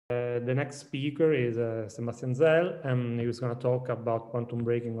The next speaker is Sebastian Zell, and he was going to talk about quantum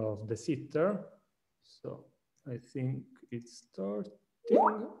breaking of De Sitter. So I think it's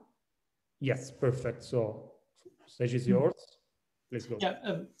starting. Yes, perfect. So stage is yours. Please go. Yeah,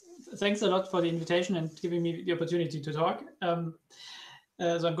 thanks a lot for the invitation and giving me the opportunity to talk. So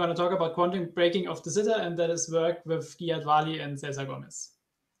I'm going to talk about quantum breaking of De Sitter, and that is work with Guy Advali and Cesar Gomez.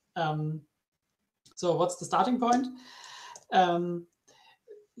 So what's the starting point?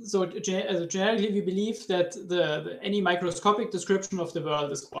 So generally, we believe that any microscopic description of the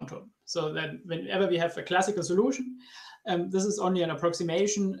world is quantum. So that whenever we have a classical solution, this is only an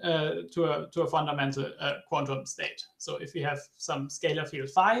approximation to a fundamental quantum state. So if we have some scalar field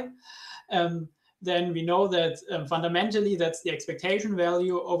phi, then we know that fundamentally that's the expectation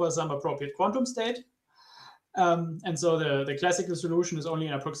value over some appropriate quantum state. And so the classical solution is only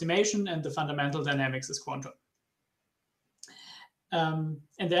an approximation, and the fundamental dynamics is quantum.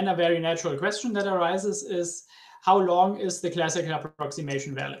 And then a very natural question that arises is, how long is the classical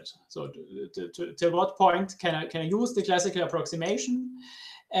approximation valid? So till what point can I use the classical approximation?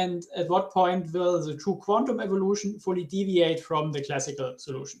 And at what point will the true quantum evolution fully deviate from the classical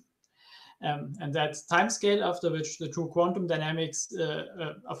solution? And that time scale after which the true quantum dynamics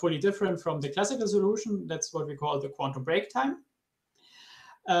are fully different from the classical solution, that's what we call the quantum break time.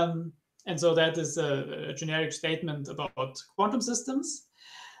 And so that is a generic statement about quantum systems.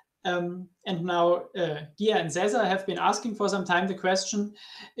 And now Guy and Cesar have been asking for some time the question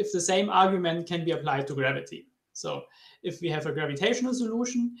if the same argument can be applied to gravity. So if we have a gravitational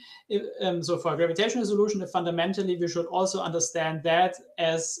solution, so for a gravitational solution, fundamentally we should also understand that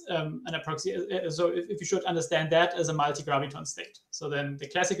as an approximation. So if we should understand that as a multi-graviton state. So then the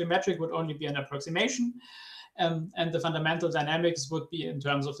classical metric would only be an approximation. And the fundamental dynamics would be in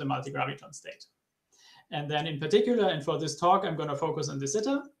terms of the multi-graviton state. And then in particular, and for this talk, I'm going to focus on De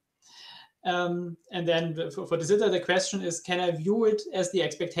Sitter. And then for De Sitter, the question is, can I view it as the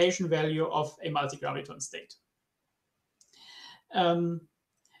expectation value of a multi-graviton state? And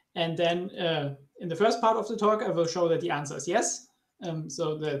then in the first part of the talk, I will show that the answer is yes.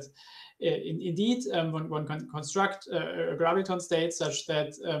 So that indeed, one can construct a graviton state such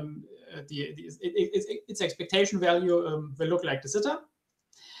that its expectation value will look like De Sitter.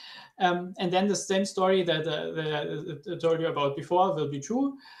 And then the same story that I told you about before will be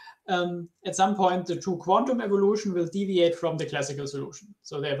true. At some point, the true quantum evolution will deviate from the classical solution.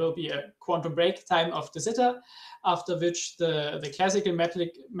 So there will be a quantum break time of De Sitter, after which the classical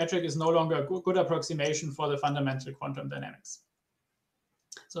metric is no longer a good approximation for the fundamental quantum dynamics.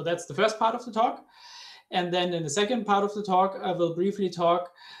 So that's the first part of the talk. And then in the second part of the talk, I will briefly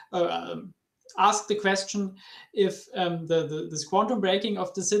ask the question if this quantum breaking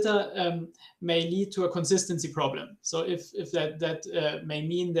of De Sitter may lead to a consistency problem. So if that may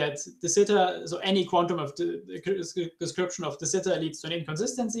mean that De Sitter, so any quantum of the description of De Sitter leads to an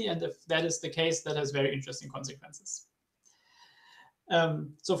inconsistency, and if that is the case, that has very interesting consequences.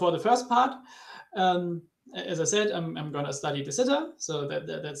 So for the first part, as I said, I'm going to study De Sitter. So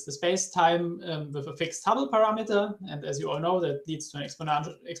that's the space-time with a fixed Hubble parameter. And as you all know, that leads to an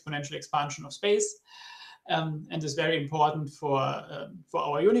exponential expansion of space. And is very important for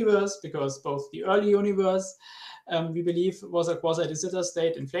our universe, because both the early universe, we believe, was a quasi-De Sitter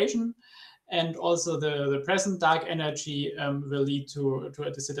state inflation. And also the present dark energy will lead to a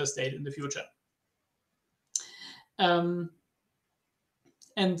De Sitter state in the future.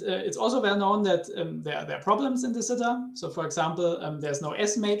 And it's also well known that there are problems in De Sitter. So for example, there's no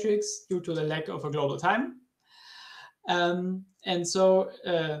S matrix due to the lack of a global time. And so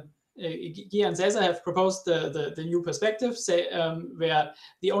Guy and Cesar have proposed the new perspective, where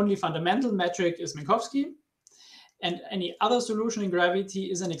the only fundamental metric is Minkowski, and any other solution in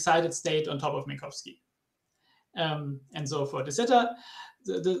gravity is an excited state on top of Minkowski. And so for De Sitter,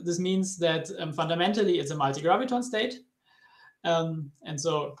 this means that fundamentally it's a multi-graviton state. And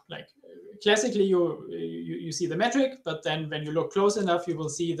so, like, classically, you see the metric, but then when you look close enough, you will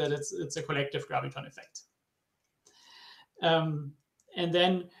see that it's a collective graviton effect. And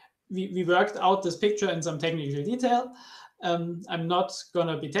then we worked out this picture in some technical detail. I'm not going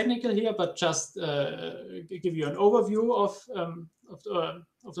to be technical here, but just give you an overview of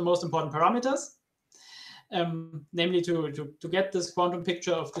the most important parameters. Namely, to get this quantum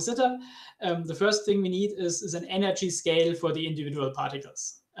picture of De Sitter, the first thing we need is an energy scale for the individual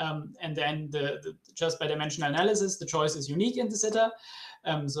particles. And then just by dimensional analysis, the choice is unique in De Sitter.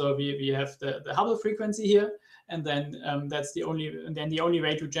 So we have the Hubble frequency here, and then the only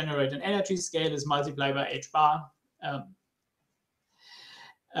way to generate an energy scale is multiply by h bar.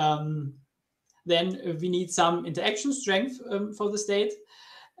 Then we need some interaction strength for the state.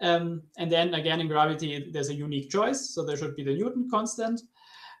 And then again, in gravity, there's a unique choice. So there should be the Newton constant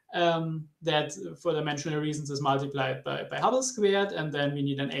that for dimensional reasons is multiplied by Hubble squared. And then we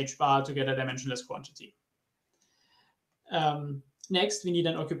need an h bar to get a dimensionless quantity. Next, we need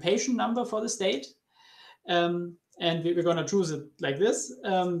an occupation number for the state. And we're going to choose it like this.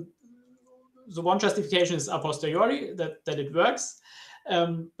 So one justification is a posteriori, that it works.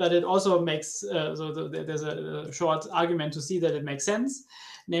 But it also makes, there's a short argument to see that it makes sense.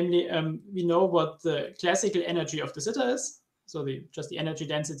 Namely, we know what the classical energy of de Sitter is. So just the energy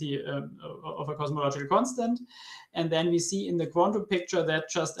density of a cosmological constant. And then we see in the quantum picture that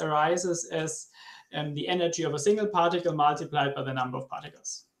just arises as the energy of a single particle multiplied by the number of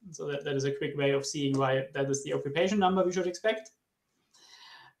particles. So that is a quick way of seeing why that is the occupation number we should expect.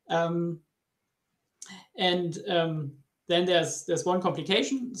 Then there's one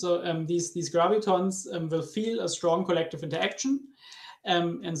complication. So these gravitons will feel a strong collective interaction.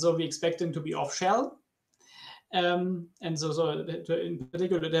 And so we expect them to be off shell. And so in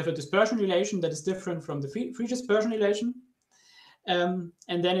particular, they have a dispersion relation that is different from the free dispersion relation. And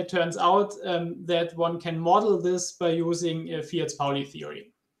then it turns out that one can model this by using Fiat's-Pauli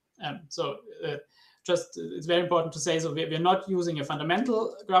theory. It's very important to say, so we're not using a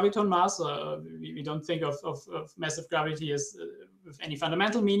fundamental graviton mass. We don't think of massive gravity as with any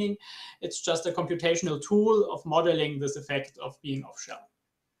fundamental meaning. It's just a computational tool of modeling this effect of being off shell.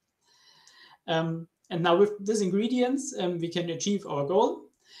 And now with these ingredients, we can achieve our goal.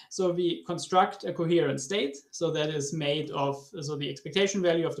 So we construct a coherent state. So that is made of, so the expectation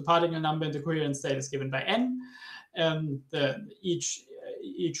value of the particle number in the coherent state is given by n.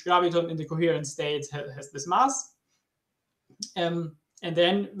 Each graviton in the coherent state has this mass. And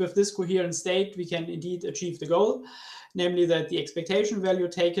then with this coherent state, we can indeed achieve the goal, namely that the expectation value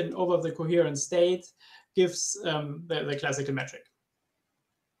taken over the coherent state gives the classical metric.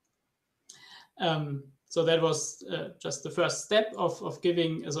 So that was just the first step of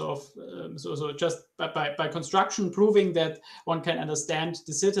giving, so just by construction, proving that one can understand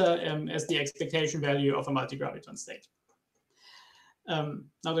de Sitter as the expectation value of a multi-graviton state.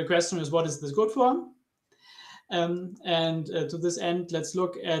 Now the question is, what is this good for? To this end, let's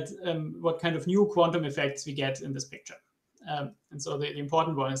look at what kind of new quantum effects we get in this picture. And so the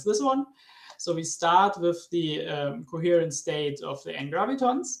important one is this one. So we start with the coherent state of the n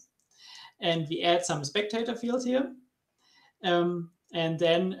gravitons. And we add some spectator field here. And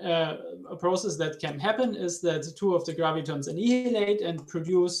then a process that can happen is that two of the gravitons annihilate and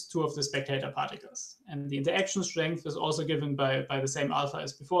produce two of the spectator particles. And the interaction strength is also given by the same alpha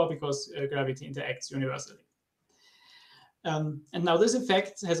as before, because gravity interacts universally. And now this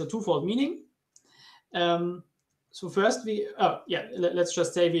effect has a twofold meaning. So first let's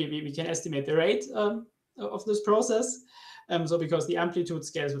just say we can estimate the rate of this process. So because the amplitude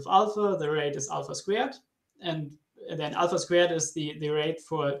scales with alpha, the rate is alpha squared. And then alpha squared is the rate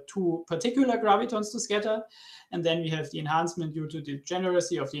for two particular gravitons to scatter. And then we have the enhancement due to the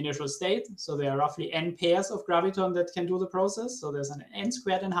degeneracy of the initial state. So there are roughly n pairs of graviton that can do the process. So there's an n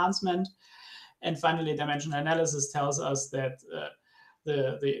squared enhancement. And finally, dimensional analysis tells us that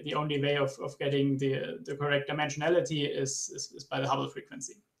the only way of getting the correct dimensionality is by the Hubble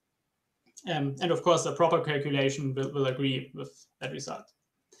frequency. And of course, the proper calculation will agree with that result.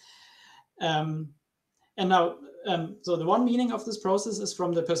 And now, so the one meaning of this process is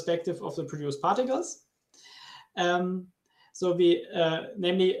from the perspective of the produced particles. So we,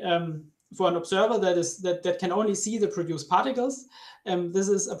 namely, for an observer that can only see the produced particles, this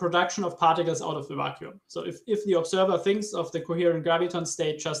is a production of particles out of the vacuum. So if the observer thinks of the coherent graviton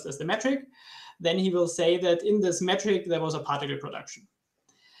state just as the metric, then he will say that in this metric there was a particle production.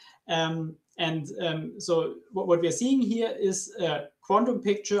 So what we're seeing here is a quantum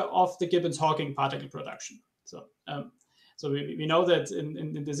picture of the Gibbons-Hawking particle production. So we know that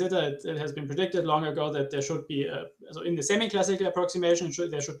in de Sitter, it has been predicted long ago that there should be, so in the semi-classical approximation,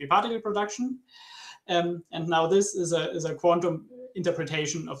 there should be particle production. And now this is a quantum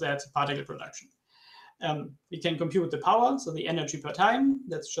interpretation of that particle production. We can compute the power, so the energy per time.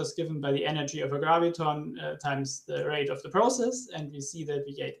 That's just given by the energy of a graviton times the rate of the process. And we see that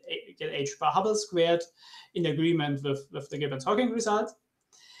we get h bar Hubble squared in agreement with the Gibbons-Hawking result.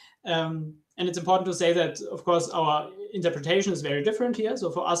 And it's important to say that, of course, our interpretation is very different here. So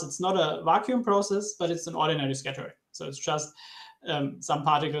for us, it's not a vacuum process, but it's an ordinary scattering. So it's just some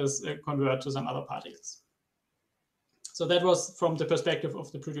particles convert to some other particles. So that was from the perspective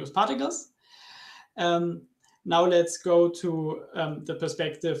of the produced particles. Now let's go to the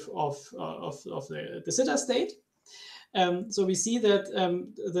perspective of the de Sitter state. So we see that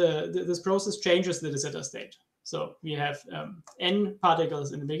this process changes the de Sitter state. So we have n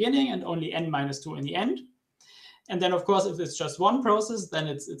particles in the beginning and only n minus 2 in the end. And then, of course, if it's just one process, then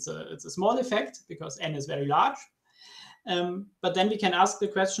it's a small effect because n is very large. But then we can ask the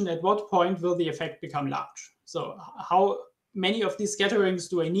question, at what point will the effect become large? So how many of these scatterings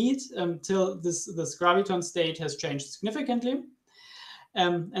do I need until this graviton state has changed significantly?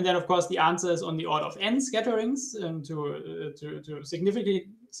 And then, of course, the answer is on the order of n scatterings to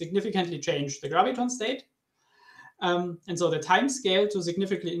significantly change the graviton state. And so the time scale to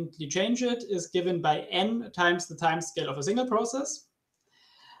significantly change it is given by n times the time scale of a single process.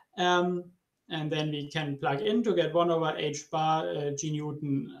 And then we can plug in to get 1 over h bar g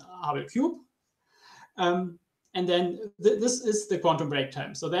Newton Hubble cube. And then this is the quantum break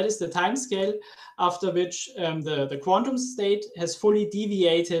time. So that is the time scale after which the quantum state has fully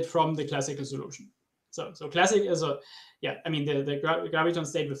deviated from the classical solution. So classic is the graviton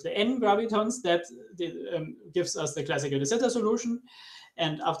state with the n gravitons that gives us the classical de Sitter solution.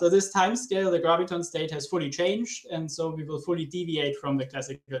 And after this time scale, the graviton state has fully changed. And so we will fully deviate from the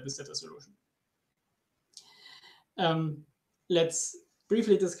classical de Sitter solution. Let's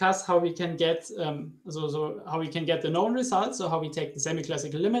briefly discuss how we can get how we can get the known results, so how we take the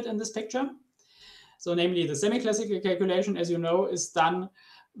semi-classical limit in this picture. So namely, the semi-classical calculation, as you know, is done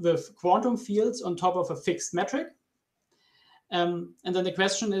with quantum fields on top of a fixed metric. And then the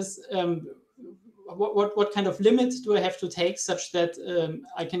question is, what kind of limit do I have to take such that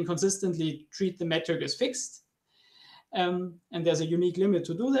I can consistently treat the metric as fixed? And there's a unique limit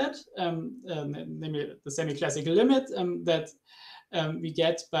to do that, namely the semi-classical limit that we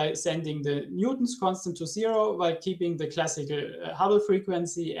get by sending the Newton's constant to 0 while keeping the classical Hubble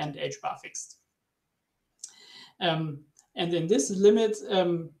frequency and h bar fixed. And in this limit,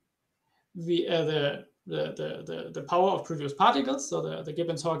 the power of produced particles, so the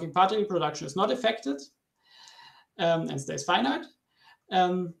Gibbons-Hawking particle production, is not affected and stays finite.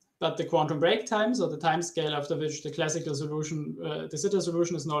 But the quantum break time, so the time scale after which the classical solution, de Sitter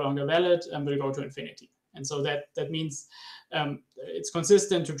solution, is no longer valid and will go to infinity. And so that means it's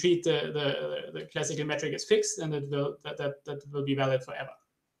consistent to treat the classical metric as fixed, and that will be valid forever.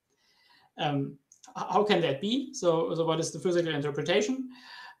 How can that be? So what is the physical interpretation?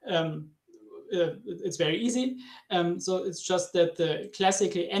 It's very easy. So it's just that the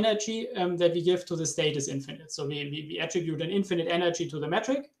classical energy that we give to the state is infinite. So we attribute an infinite energy to the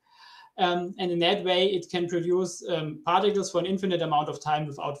metric. And in that way, it can produce particles for an infinite amount of time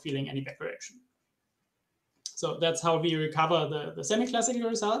without feeling any back reaction. So that's how we recover the semi-classical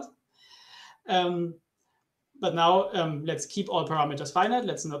result. But now let's keep all parameters finite.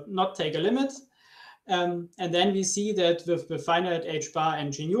 Let's not take a limit. And then we see that with finite h bar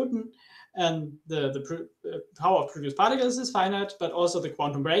and g Newton, the power of produced particles is finite, but also the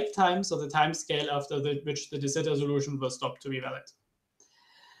quantum break time, so the time scale after which the de Sitter solution will stop to be valid.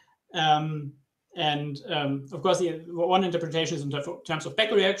 Of course, one interpretation is in terms of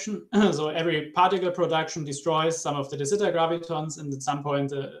back reaction. So every particle production destroys some of the de Sitter gravitons, and at some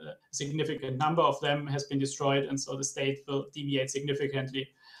point a significant number of them has been destroyed, and so the state will deviate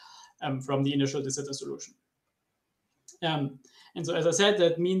significantly from the initial de Sitter solution. And so, as I said,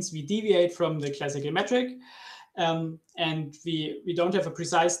 that means we deviate from the classical metric, and we don't have a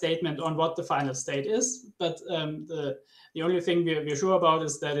precise statement on what the final state is, but the only thing we're sure about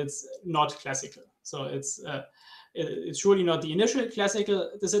is that it's not classical. So it's surely not the initial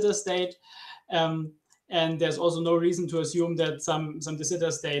classical de Sitter state, and there's also no reason to assume that some de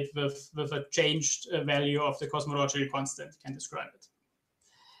Sitter state with a changed value of the cosmological constant can describe it.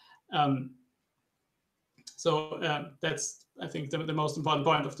 That's, I think, the most important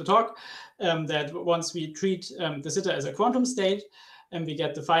point of the talk, that once we treat de Sitter as a quantum state, and we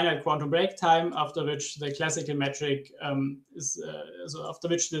get the finite quantum break time, after which the classical metric after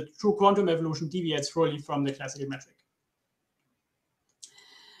which the true quantum evolution deviates fully from the classical metric.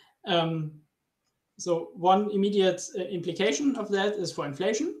 So one immediate implication of that is for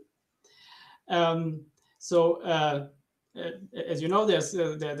inflation. As you know, there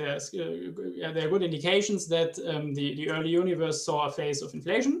are good indications that the early universe saw a phase of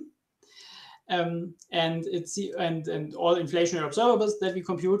inflation, and all inflationary observables that we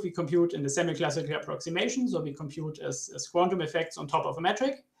compute in the semi-classical approximation. So we compute as quantum effects on top of a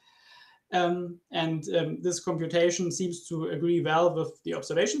metric, this computation seems to agree well with the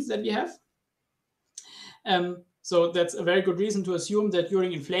observations that we have. So that's a very good reason to assume that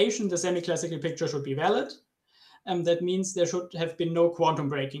during inflation the semi-classical picture should be valid. That means there should have been no quantum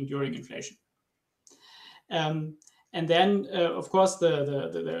breaking during inflation. And then, of course,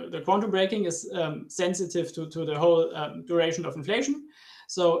 the quantum breaking is sensitive to the whole duration of inflation.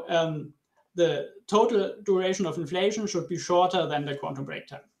 So the total duration of inflation should be shorter than the quantum break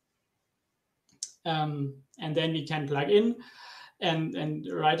time. And then we can plug in and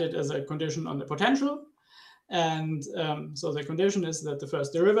write it as a condition on the potential. And so the condition is that the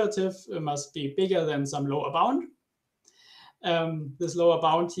first derivative must be bigger than some lower bound. This lower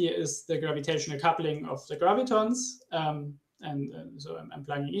bound here is the gravitational coupling of the gravitons. So I'm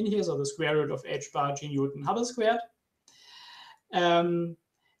plugging in here, so the square root of h bar g Newton Hubble squared.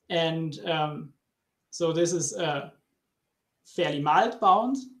 So this is a fairly mild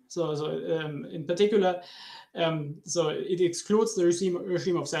bound. So in particular, so it excludes the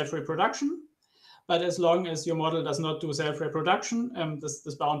regime of self-reproduction. But as long as your model does not do self-reproduction,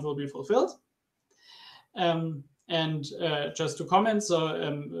 this bound will be fulfilled. Just to comment,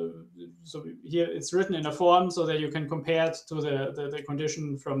 so here it's written in a form so that you can compare it to the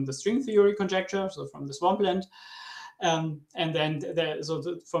condition from the string theory conjecture, so from the swampland. And then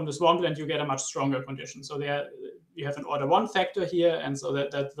from the swampland, you get a much stronger condition. So there you have an order 1 factor here, and so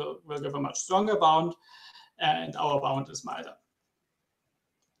that will give a much stronger bound, and our bound is milder.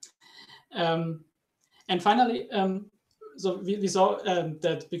 And finally, so we saw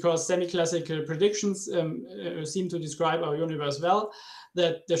that because semi-classical predictions seem to describe our universe well,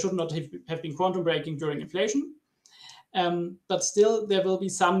 that there should not have been quantum breaking during inflation. But still, there will be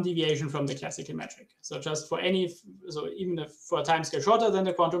some deviation from the classical metric. So just for even if for a time scale shorter than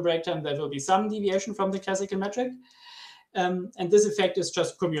the quantum break time, there will be some deviation from the classical metric. And this effect is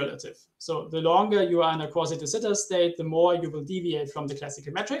just cumulative. So the longer you are in a quasi-de Sitter state, the more you will deviate from the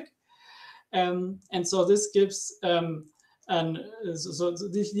classical metric. And so this gives, this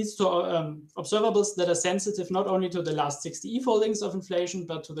leads to observables that are sensitive not only to the last 60 e-foldings of inflation,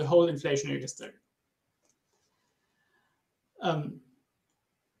 but to the whole inflationary history.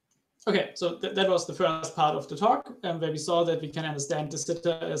 Okay, so that was the first part of the talk, where we saw that we can understand de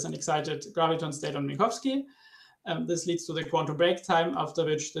Sitter as an excited graviton state on Minkowski. This leads to the quantum break time, after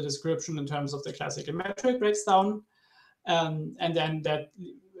which the description in terms of the classical metric breaks down. And then that,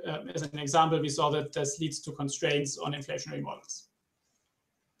 as an example, we saw that this leads to constraints on inflationary models.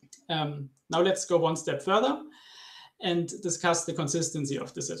 Now let's go one step further and discuss the consistency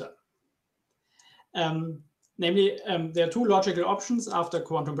of de Sitter. Namely, there are two logical options after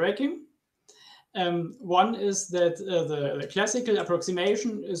quantum breaking. One is that the classical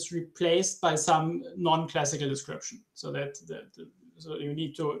approximation is replaced by some non-classical description, so that so you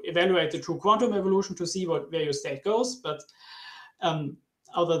need to evaluate the true quantum evolution to see where your state goes. But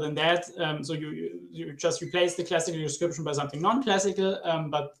other than that, so you just replace the classical description by something non-classical,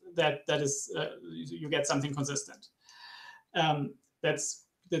 but that is you get something consistent. That's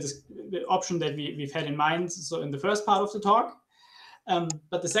the option that we've had in mind, so in the first part of the talk.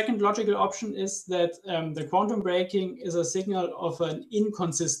 But the second logical option is that the quantum breaking is a signal of an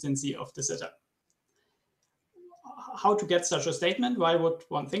inconsistency of de Sitter. How to get such a statement? Why would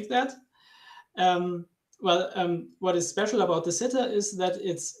one think that? What is special about de Sitter is that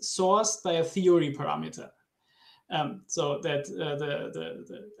it's sourced by a theory parameter. So that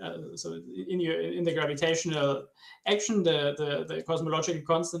so in the gravitational action, the cosmological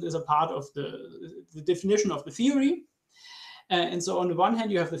constant is a part of the definition of the theory. And so on the one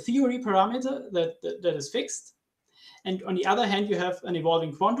hand, you have the theory parameter that is fixed. And on the other hand, you have an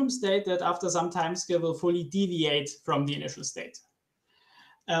evolving quantum state that after some time scale will fully deviate from the initial state.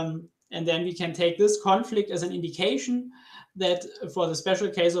 And then we can take this conflict as an indication that for the special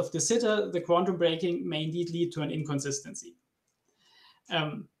case of de Sitter, the quantum breaking may indeed lead to an inconsistency.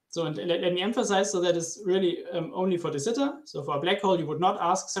 So let me emphasize, so that is really only for de Sitter. So for a black hole, you would not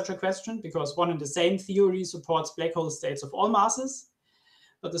ask such a question because one and the same theory supports black hole states of all masses.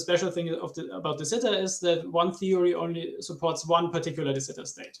 But the special thing about de Sitter is that one theory only supports one particular de Sitter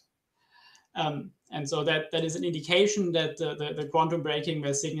state. And so that is an indication that the quantum breaking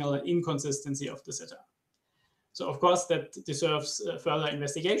may signal an inconsistency of de Sitter. So of course that deserves further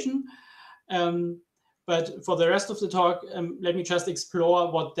investigation. But for the rest of the talk, let me just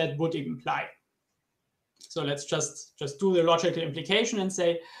explore what that would imply. So let's just do the logical implication and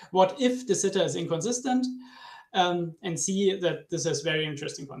say, what if de Sitter is inconsistent? And see that this has very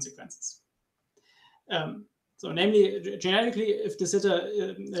interesting consequences. So namely, generically, if de Sitter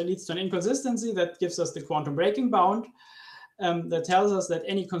leads to an inconsistency, that gives us the quantum breaking bound. That tells us that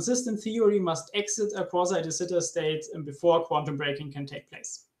any consistent theory must exit a quasi-de Sitter state before quantum breaking can take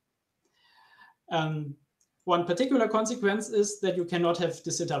place. One particular consequence is that you cannot have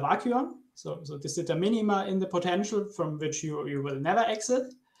de Sitter vacuum, so de Sitter minima in the potential from which you will never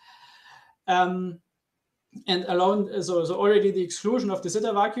exit. And alone, so already the exclusion of de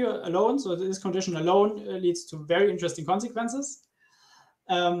Sitter vacuum alone, so this condition alone leads to very interesting consequences.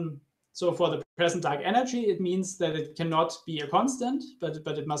 So for the present dark energy, it means that it cannot be a constant, but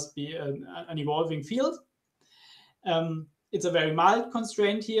it must be an evolving field. It's a very mild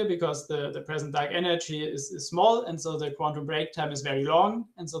constraint here because the present dark energy is small, and so the quantum break time is very long,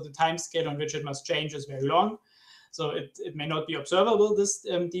 and so the time scale on which it must change is very long. So it may not be observable, this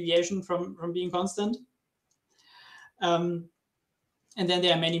deviation from being constant. And then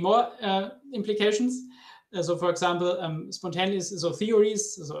there are many more implications. So for example, spontaneous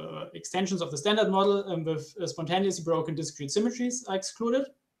theories, so extensions of the standard model with spontaneously broken discrete symmetries are excluded.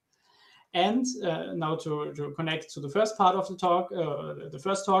 And now to connect to the first part of the talk,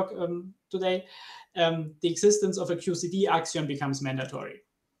 today, the existence of a QCD axion becomes mandatory.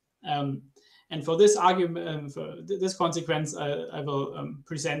 And for this argument, for this consequence, I will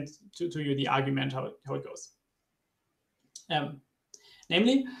present to you the argument how it goes.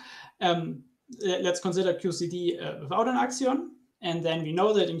 Namely, let's consider QCD without an axion. And then we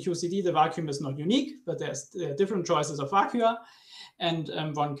know that in QCD, the vacuum is not unique, but there are different choices of vacua. And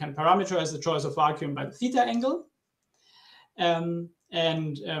one can parameterize the choice of vacuum by the theta angle. And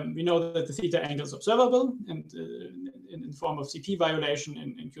we know that the theta angle is observable and in the form of CP violation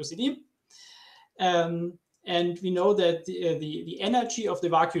in QCD. And we know that the energy of the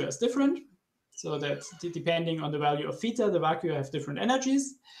vacua is different. So that depending on the value of theta, the vacua have different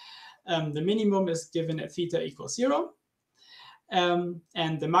energies. The minimum is given at theta equals 0.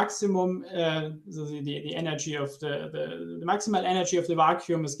 And the maximum, so the energy of the maximal energy of the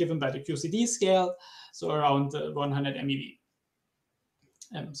vacuum is given by the QCD scale, so around 100 MeV.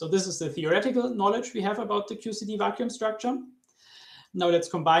 So this is the theoretical knowledge we have about the QCD vacuum structure. Now let's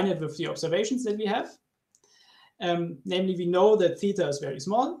combine it with the observations that we have. Namely, we know that theta is very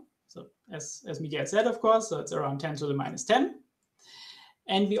small. So as Miguel said, of course, so it's around 10 to the minus 10.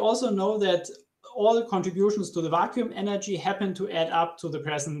 And we also know that all contributions to the vacuum energy happen to add up to the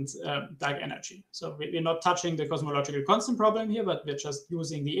present dark energy. So we're not touching the cosmological constant problem here, but we're just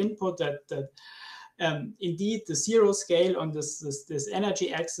using the input that indeed the 0 scale on this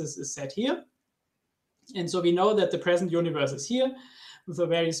energy axis is set here. And so we know that the present universe is here with a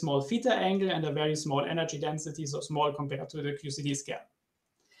very small theta angle and a very small energy density, so small compared to the QCD scale.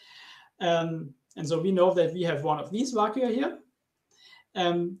 And so we know that we have one of these vacua here.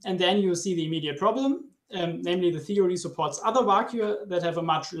 And then you see the immediate problem, namely the theory supports other vacua that have a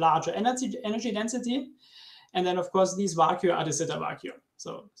much larger energy density. And then, of course, these vacua are de Sitter vacua.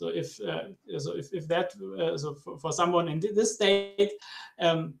 So for someone in this state,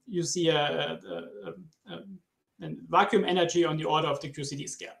 you see a vacuum energy on the order of the QCD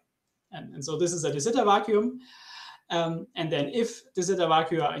scale. And so this is a de Sitter vacuum. And then if de Sitter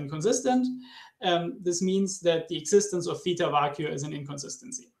vacua are inconsistent, this means that the existence of theta vacua is an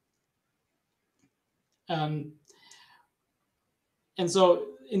inconsistency. And so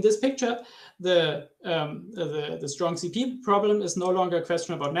in this picture, the strong CP problem is no longer a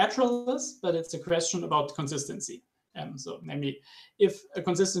question about naturalness, but it's a question about consistency. So namely, if a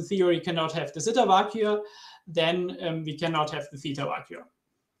consistent theory cannot have de Sitter vacua, then we cannot have the theta vacua.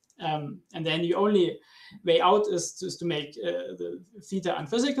 And then the only way out is to make the theta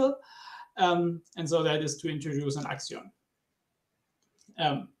unphysical. And so that is to introduce an axion.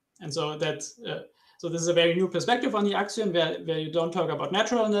 And so that so this is a very new perspective on the axion where you don't talk about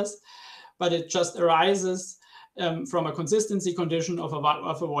naturalness, but it just arises from a consistency condition of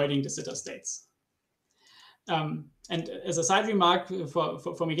avoiding de Sitter states. And as a side remark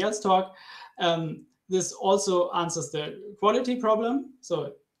for Miguel's talk, this also answers the quality problem.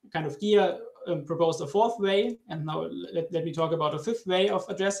 So kind of Gia proposed a fourth way, and now let me talk about a fifth way of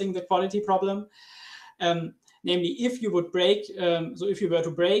addressing the quality problem. Namely, if you would break, so if you were to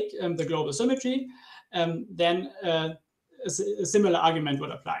break the global symmetry, then a similar argument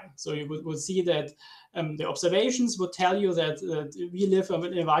would apply. So you would see that the observations would tell you that we live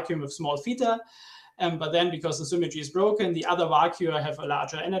in a vacuum with small theta, but then because the symmetry is broken, the other vacua have a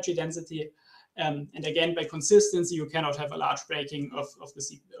larger energy density. And again, by consistency, you cannot have a large breaking of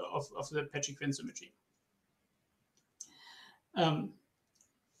the Petri-Quinn symmetry.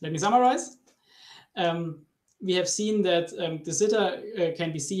 Let me summarize. We have seen that de Sitter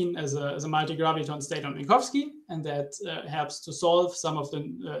can be seen as a multi-graviton state on Minkowski, and that helps to solve some of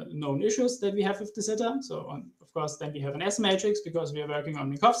the known issues that we have with de Sitter. So of course, then we have an S matrix because we are working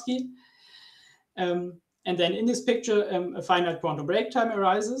on Minkowski. And then in this picture, a finite quantum break time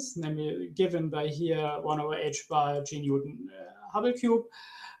arises, namely given by here 1 over h bar g Newton Hubble cube.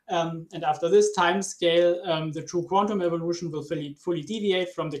 And after this time scale, the true quantum evolution will fully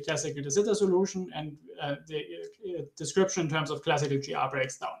deviate from the classical de Sitter solution, and the description in terms of classical GR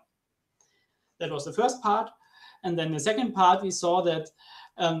breaks down. That was the first part. And then the second part, we saw that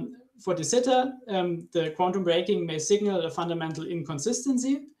for de Sitter, the quantum breaking may signal a fundamental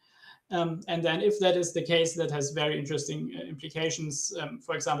inconsistency. And then if that is the case, that has very interesting implications,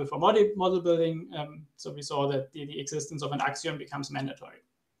 for example, for model building. So we saw that the existence of an axiom becomes mandatory.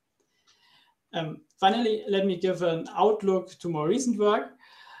 Finally, let me give an outlook to more recent work.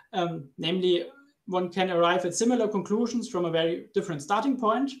 Namely, one can arrive at similar conclusions from a very different starting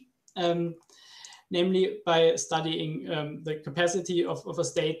point, namely by studying the capacity of a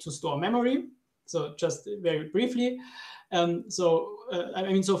state to store memory. So just very briefly,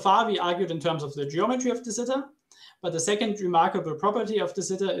 so far we argued in terms of the geometry of de Sitter, but the second remarkable property of de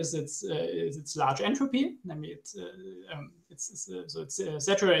Sitter is its large entropy. Namely, it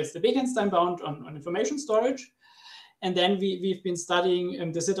saturates the Bekenstein bound on information storage. And then we've been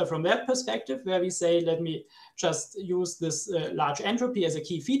studying de Sitter from that perspective, where we say, let me just use this large entropy as a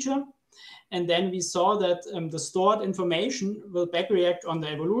key feature. And then we saw that the stored information will backreact on the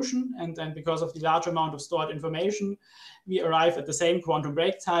evolution. And then because of the large amount of stored information, we arrive at the same quantum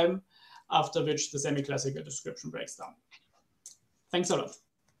break time, after which the semi-classical description breaks down. Thanks a lot.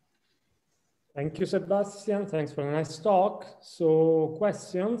 Thank you, Sebastian. Thanks for a nice talk. So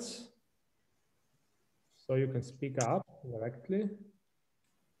questions? So you can speak up directly.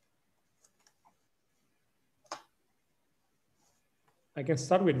 I can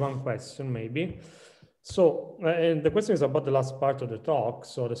start with one question, maybe. So, and the question is about the last part of the talk,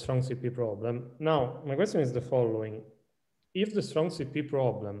 so the strong CP problem. Now, my question is the following. If the strong CP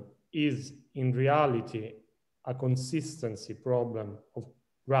problem is in reality a consistency problem of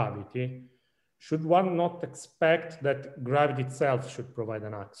gravity, should one not expect that gravity itself should provide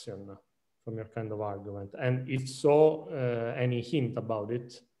an axiom from your kind of argument? And if so, any hint about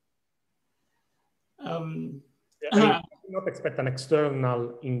it? I would not expect an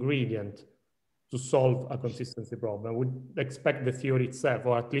external ingredient to solve a consistency problem. I would expect the theory itself,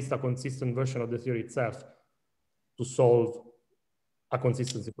 or at least a consistent version of the theory itself, to solve a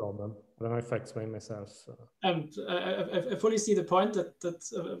consistency problem. I don't know if I explain myself. I fully see the point.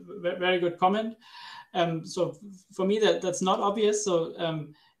 That's a very good comment. So for me, that's not obvious. So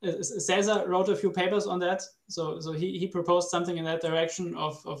Cesar wrote a few papers on that. So he proposed something in that direction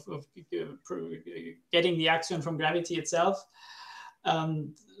of getting the axiom from gravity itself.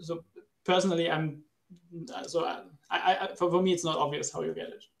 So personally, for me, it's not obvious how you get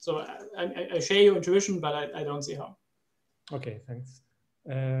it. So I share your intuition, but I don't see how. Okay, thanks.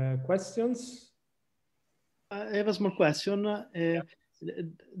 Questions? I have a small question.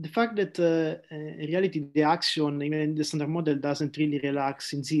 The fact that in reality the axiom even in the standard model doesn't really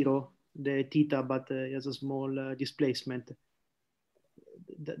relax in zero, the theta, but has a small displacement.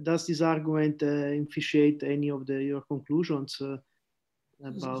 Does this argument initiate any of your conclusions?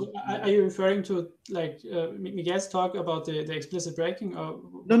 About... Are you referring to like Miguel's talk about the explicit breaking? Or...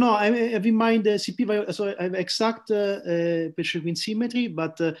 No, I have in mind the CP, so I have exact Petroglyph symmetry,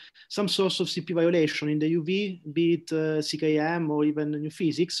 but some source of CP violation in the UV, be it CKM or even new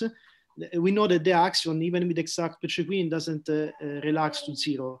physics. We know that the axiom, even with exact Petroglyph, doesn't relax to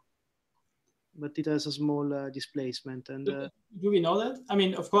zero, but it has a small displacement. And do we know that? I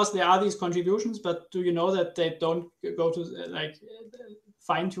mean, of course, there are these contributions, but do you know that they don't go to like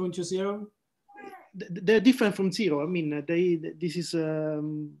fine-tune to zero? They're different from zero. I mean, this is,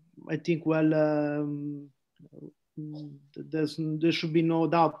 I think, well, there should be no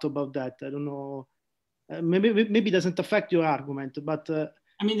doubt about that. I don't know. Maybe it doesn't affect your argument, but.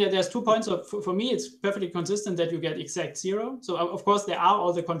 I mean, there's 2 points. So for me, it's perfectly consistent that you get exact zero. So of course, there are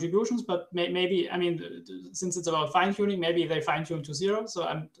all the contributions, but maybe, I mean, since it's about fine-tuning, maybe they fine-tune to zero. So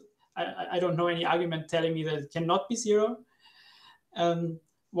I don't know any argument telling me that it cannot be zero.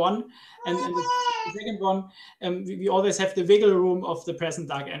 One. And the second one, we always have the wiggle room of the present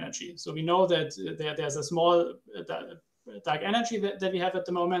dark energy. So we know that there's a small dark energy that we have at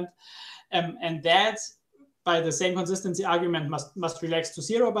the moment. And that, by the same consistency argument, must relax to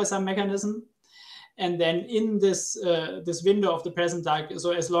zero by some mechanism. And then in this window of the present dark,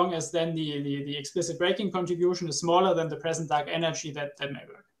 so as long as then the explicit breaking contribution is smaller than the present dark energy, that may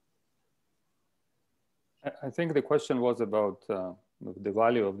work. I think the question was about the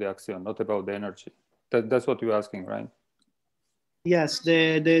value of the axiom, not about the energy. That's what you're asking, right? Yes,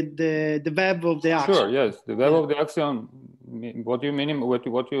 the web of the axiom. Sure, yes, the web of the axiom. What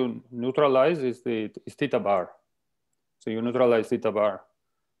you neutralize is theta bar. So you neutralize theta bar,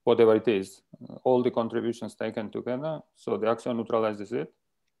 whatever it is, all the contributions taken together. So the axiom neutralizes it.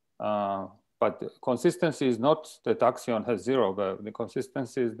 But consistency is not that axiom has zero. The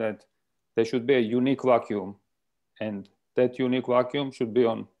consistency is that there should be a unique vacuum, and that unique vacuum should be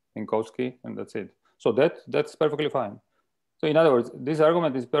on Minkowski, and that's it. So that's perfectly fine. So in other words, this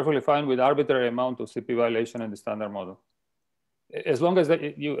argument is perfectly fine with arbitrary amount of CP violation in the standard model. As long as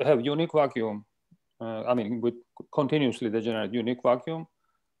you have unique vacuum, I mean, with continuously degenerate unique vacuum,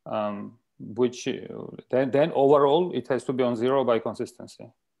 which then overall it has to be on 0 by consistency.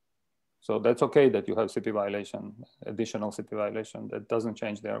 So that's okay that you have CP violation, additional CP violation. That doesn't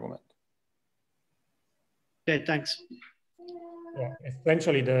change the argument. Okay, thanks. Yeah,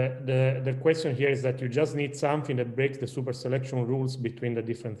 essentially the question here is that you just need something that breaks the super selection rules between the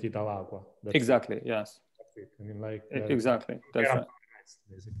different theta vacua. Exactly, it. yes. That's it. I mean, like exactly, that's right.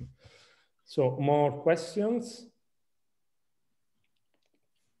 Basically. So more questions?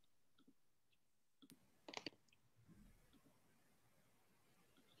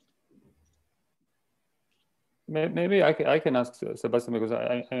 Maybe I can ask Sebastian, because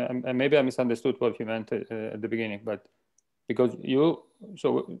I maybe I misunderstood what you meant at the beginning, but because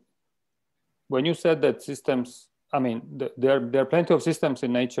when you said that systems, I mean, there are plenty of systems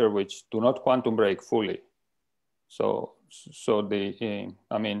in nature which do not quantum break fully. So they,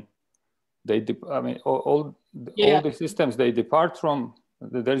 I mean, all the systems, they depart from.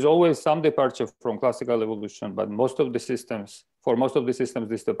 There's always some departure from classical evolution, but most of the systems, for most of the systems,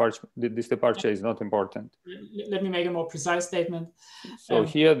 this departure is not important. Let me make a more precise statement. So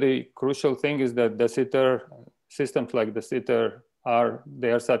here the crucial thing is that de Sitter systems like de Sitter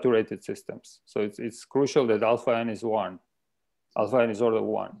they are saturated systems. So it's crucial that alpha n is 1. Alpha n is order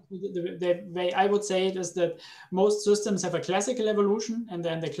 1. The way I would say it is that most systems have a classical evolution, and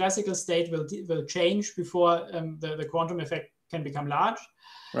then the classical state will change before the quantum effect can become large.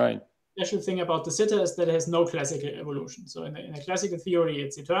 Right. The special thing about de Sitter is that it has no classical evolution. So in a classical theory,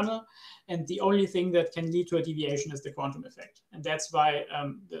 it's eternal, and the only thing that can lead to a deviation is the quantum effect. And that's why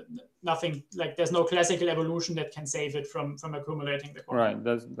nothing, like there's no classical evolution that can save it from accumulating the quantum.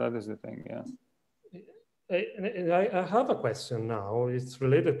 Right, that is the thing, yeah. I have a question now. It's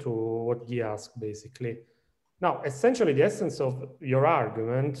related to what Guy asked, basically. Now, essentially, the essence of your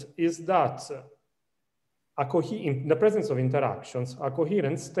argument is that in the presence of interactions, a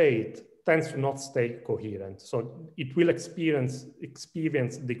coherent state tends to not stay coherent. So it will experience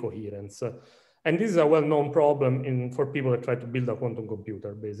decoherence. And this is a well-known problem for people that try to build a quantum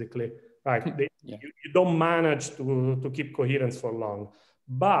computer, basically. Right? You don't manage to keep coherence for long.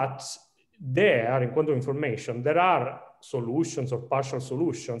 But there, in quantum information, there are solutions or partial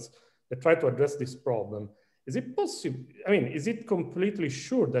solutions that try to address this problem. Is it possible? I mean, is it completely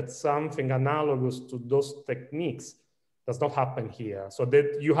sure that something analogous to those techniques does not happen here? So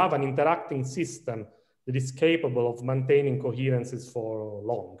that you have an interacting system that is capable of maintaining coherences for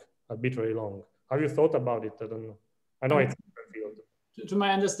long, arbitrarily long. Have you thought about it? I don't know. I know it's a field. To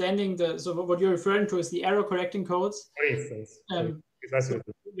my understanding, so what you're referring to is the error correcting codes. For instance.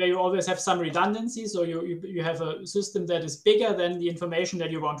 Where you always have some redundancy. So you have a system that is bigger than the information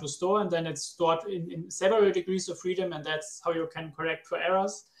that you want to store, and then it's stored in several degrees of freedom, and that's how you can correct for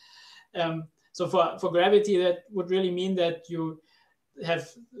errors. So for gravity, that would really mean that you have,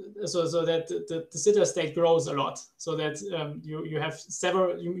 so that the de Sitter state grows a lot, so that you have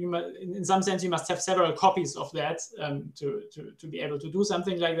several, in some sense, you must have several copies of that to be able to do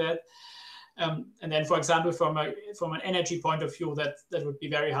something like that. And then, for example, from an energy point of view, that would be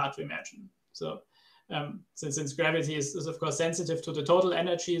very hard to imagine. So since gravity is of course sensitive to the total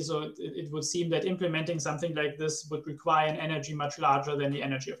energy, so it would seem that implementing something like this would require an energy much larger than the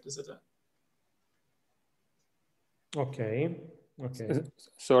energy of de Sitter. Okay.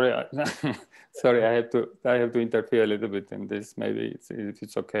 Sorry, sorry, I have to interfere a little bit in this. Maybe if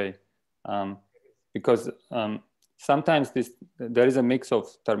it's okay, because sometimes there is a mix of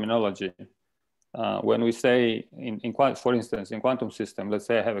terminology. When we say, for instance, in quantum system, let's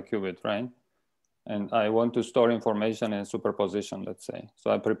say I have a qubit, right? And I want to store information in superposition, let's say.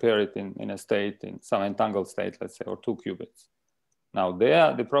 So I prepare it in a state, in some entangled state, let's say, or 2 qubits. Now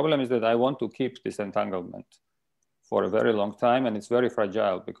the problem is that I want to keep this entanglement for a very long time, and it's very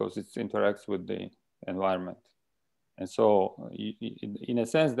fragile because it interacts with the environment. And so in a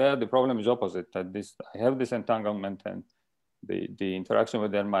sense there, the problem is opposite, that I have this entanglement and the interaction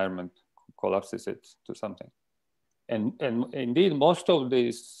with the environment collapses it to something. And indeed, most of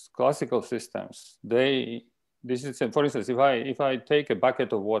these classical systems, this is, for instance, if I take a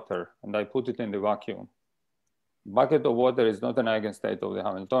bucket of water and I put it in the vacuum, bucket of water is not an eigenstate of the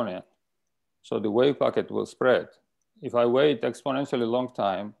Hamiltonian. So the wave packet will spread. If I wait exponentially long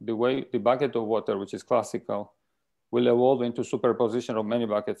time, the bucket of water, which is classical, will evolve into superposition of many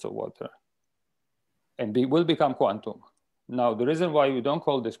buckets of water. And it will become quantum. Now, the reason why we don't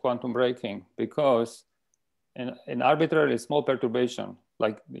call this quantum breaking, because an arbitrarily small perturbation,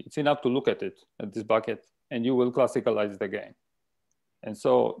 like it's enough to look at it, at this bucket, and you will classicalize the game. And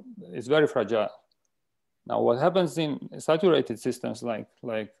so it's very fragile. Now, what happens in saturated systems like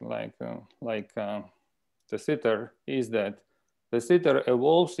the sitter is that the sitter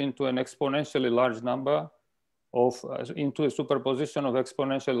evolves into an exponentially large number of, into a superposition of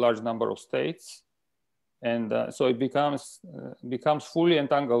exponentially large number of states. And so it becomes fully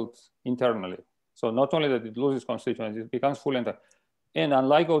entangled internally. So not only that it loses constituents, it becomes fully entangled. And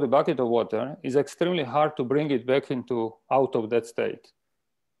unlike of the bucket of water, it's extremely hard to bring it back out of that state,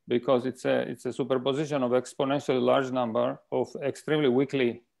 because it's a superposition of exponentially large number of extremely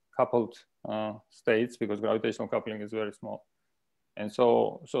weakly coupled states, because gravitational coupling is very small. And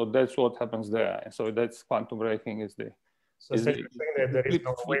so that's what happens there. And so that's quantum breaking is the... So you're saying that there is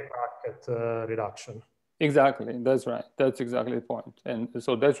no wave packet reduction. Exactly, that's right. That's exactly the point. And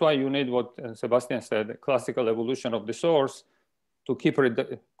so that's why you need what Sebastian said, a classical evolution of the source to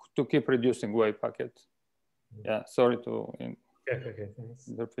keep reducing wave packet. Yeah, sorry to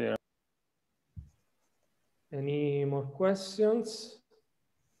interfere. Any more questions?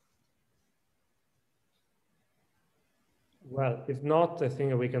 Well, if not, I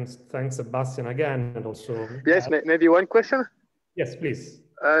think we can thank Sebastian again, and also... Yes, maybe one question? Yes, please.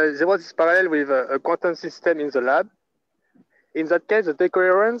 There was this parallel with a quantum system in the lab. In that case, the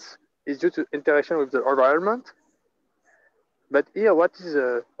decoherence is due to interaction with the environment. But here, what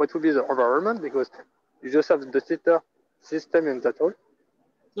would be the environment? Because you just have the sitter system and that's all.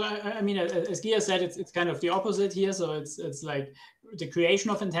 So I mean, as Gia said, it's kind of the opposite here. So it's like the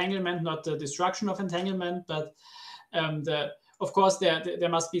creation of entanglement, not the destruction of entanglement. But of course, there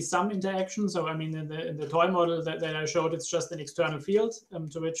must be some interaction. So I mean, in the toy model that I showed, it's just an external field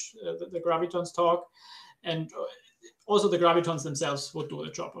to which the gravitons talk, and also the gravitons themselves would do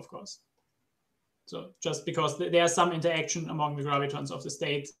the job, of course. So just because there's some interaction among the gravitons of the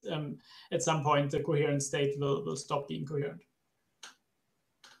state, at some point the coherent state will stop being coherent.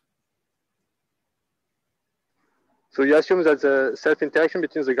 So you assume that the self-interaction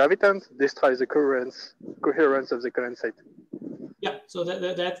between the gravitons destroys the coherence of the current state. Yeah, so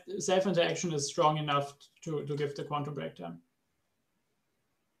that self-interaction is strong enough to give the quantum break time.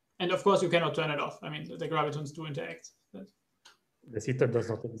 And of course, you cannot turn it off. I mean, the gravitons do interact. The sitter does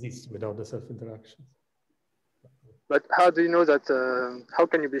not exist without the self-interaction. But how do you know that? How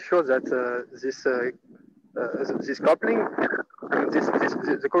can you be sure that this coupling,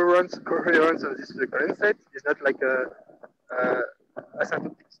 the coherence of the current state is not like a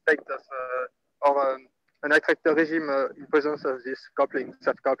asymptotic state of or an attractor regime in presence of this coupling,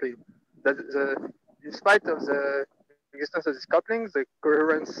 self-coupling? That in spite of the existence of this coupling, the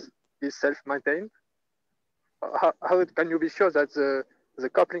coherence is self-maintained. How can you be sure that the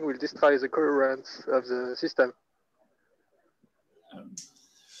coupling will destroy the coherence of the system?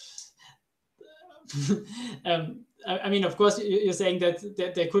 I mean, of course, you're saying that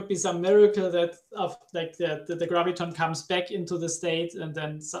there could be some miracle that the graviton comes back into the state, and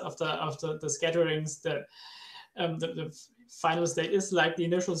then after the scatterings, the final state is like the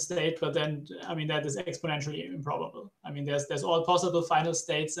initial state. But then, I mean, that is exponentially improbable. I mean, there's all possible final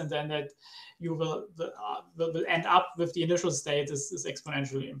states, and then that you will end up with the initial state is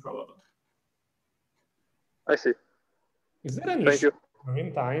exponentially improbable. I see. Is there an issue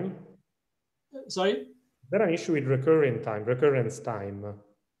in time? Sorry? Is there an issue with recurrence time?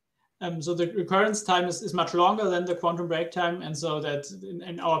 So the recurrence time is much longer than the quantum break time, and so that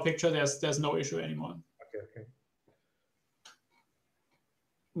in our picture there's no issue anymore. Okay.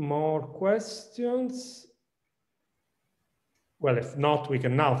 More questions? Well, if not, we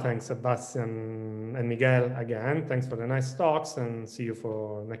can now thank Sebastian and Miguel again. Thanks for the nice talks, and see you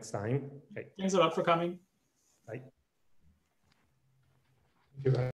for next time. Okay. Thanks a lot for coming. Bye. Thank you.